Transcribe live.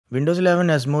Windows 11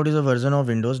 S Mode is a version of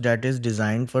Windows that is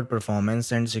designed for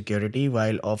performance and security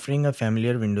while offering a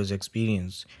familiar Windows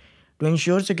experience. To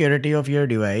ensure security of your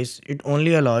device, it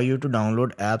only allows you to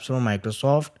download apps from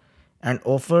Microsoft and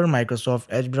offer Microsoft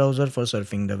Edge browser for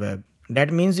surfing the web.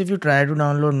 That means if you try to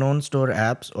download non-store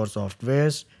apps or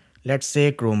softwares, let's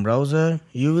say Chrome browser,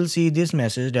 you will see this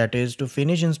message that is to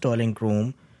finish installing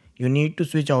Chrome, you need to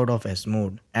switch out of S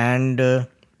mode. And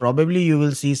probably you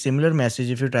will see similar message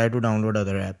if you try to download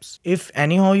other apps. If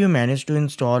anyhow you manage to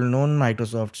install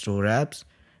non-Microsoft Store apps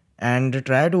and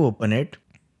try to open it,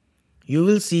 you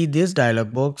will see this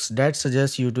dialog box that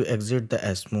suggests you to exit the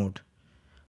S mode.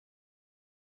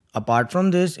 Apart from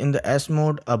this, in the S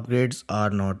mode, upgrades are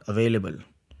not available.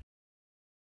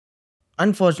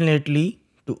 Unfortunately,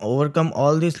 to overcome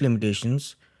all these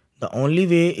limitations, the only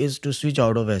way is to switch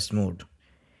out of S mode.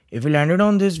 If you landed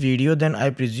on this video, then I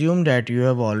presume that you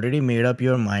have already made up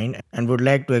your mind and would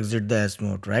like to exit the S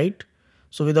mode, right?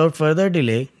 So without further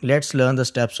delay, let's learn the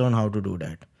steps on how to do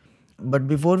that. But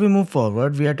before we move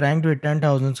forward, we are trying to hit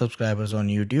 10,000 subscribers on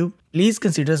YouTube. Please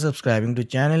consider subscribing to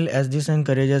channel as this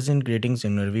encourages us in creating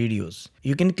similar videos.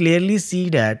 You can clearly see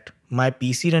that my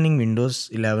PC running Windows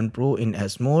 11 Pro in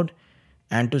S mode,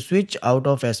 and to switch out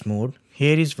of S mode,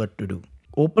 here is what to do.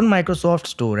 Open Microsoft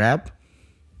Store app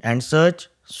and search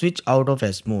switch out of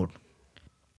S mode.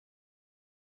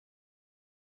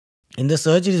 In the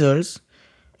search results,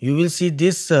 you will see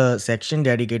this section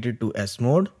dedicated to S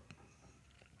mode.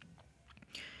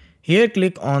 Here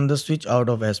click on the switch out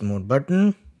of S mode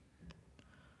button.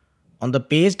 On the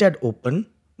page that open,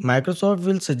 Microsoft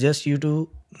will suggest you to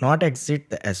not exit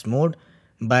the S mode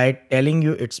by telling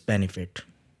you its benefit.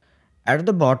 At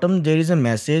the bottom there is a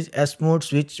message S mode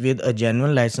switch with a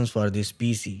genuine license for this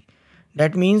PC.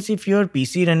 That means if your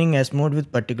PC running S mode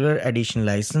with particular edition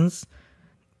license,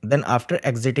 then after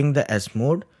exiting the S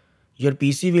mode, your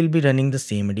PC will be running the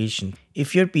same edition.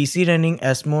 If your PC running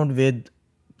S mode with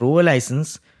Pro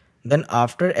license, then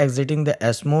after exiting the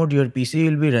S mode, your PC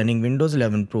will be running Windows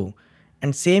 11 Pro,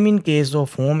 and same in case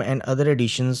of Home and other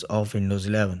editions of Windows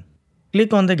 11.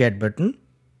 Click on the Get button.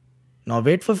 Now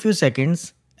wait for a few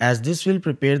seconds as this will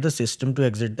prepare the system to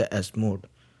exit the S mode.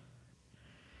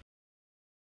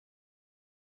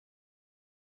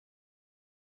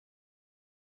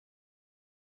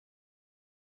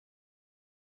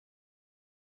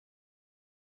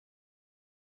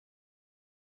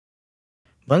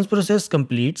 Once process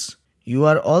completes,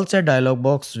 your all set dialog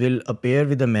box will appear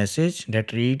with a message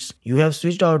that reads, you have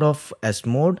switched out of S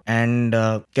mode and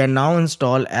can now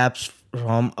install apps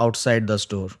from outside the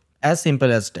store. As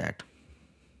simple as that.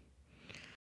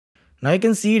 Now you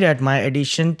can see that my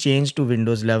edition changed to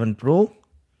Windows 11 Pro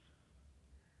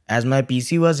as my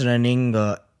PC was running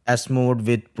S mode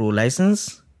with Pro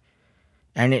license,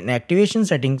 and in activation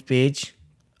settings page,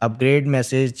 upgrade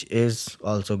message is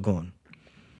also gone.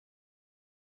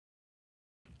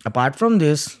 Apart from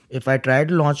this, if I try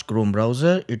to launch Chrome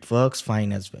browser, it works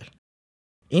fine as well.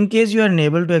 In case you are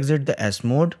unable to exit the S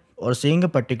mode or seeing a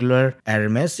particular error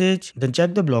message, then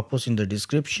check the blog post in the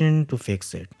description to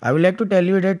fix it. I would like to tell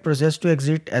you that process to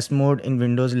exit S mode in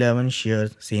Windows 11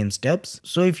 shares same steps.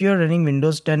 So if you are running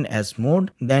Windows 10 S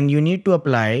mode, then you need to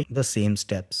apply the same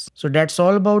steps. So that's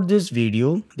all about this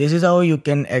video. This is how you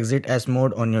can exit S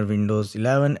mode on your Windows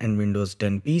 11 and Windows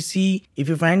 10 PC. If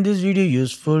you find this video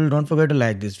useful, don't forget to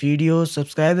like this video,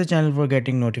 subscribe the channel for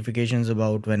getting notifications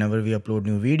about whenever we upload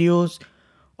new videos.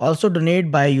 Also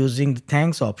donate by using the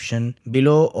thanks option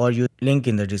below or use link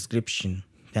in the description.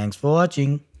 Thanks for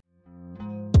watching.